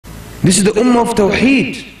This is the Ummah of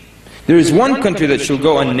Tawheed. There is one country that shall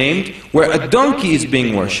go unnamed where a donkey is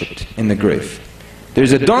being worshipped in the grave.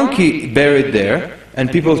 There's a donkey buried there, and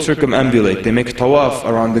people circumambulate. They make tawaf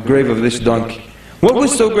around the grave of this donkey. What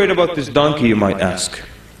was so great about this donkey, you might ask?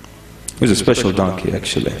 It was a special donkey,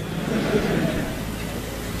 actually.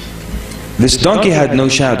 This donkey had no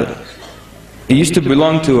shadow. It used to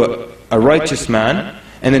belong to a righteous man,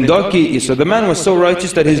 and then so the man was so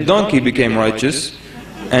righteous that his donkey became righteous,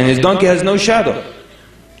 and his donkey has no shadow.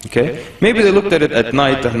 Okay? Maybe they looked at it at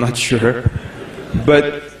night, I'm not sure.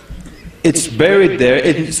 But it's buried there.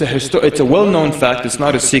 It's a well-known fact, it's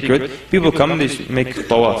not a secret. People come, they make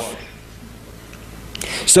tawaf.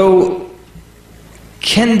 So,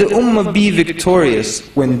 can the Ummah be victorious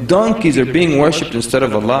when donkeys are being worshipped instead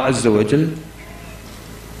of Allah Azza wa Jal?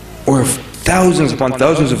 Or thousands upon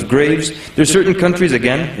thousands of graves? There are certain countries,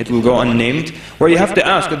 again, it will go unnamed, where you have to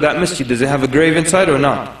ask, that masjid, does it have a grave inside or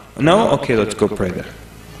not? No? Okay, let's go pray there.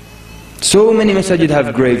 So many masajid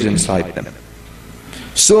have graves inside them.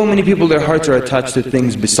 So many people, their hearts are attached to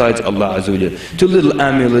things besides Allah Azza wa Jal. To little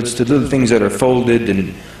amulets, to little things that are folded,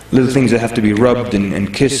 and little things that have to be rubbed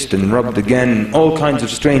and kissed and rubbed again, all kinds of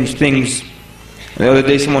strange things. The other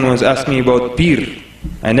day someone was asking me about pir.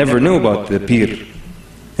 I never knew about the pir.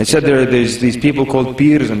 They said there's these people called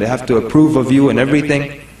pirs and they have to approve of you and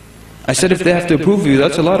everything. I said, if they have to approve of you,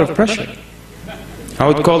 that's a lot of pressure. I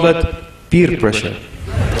would call that peer pressure.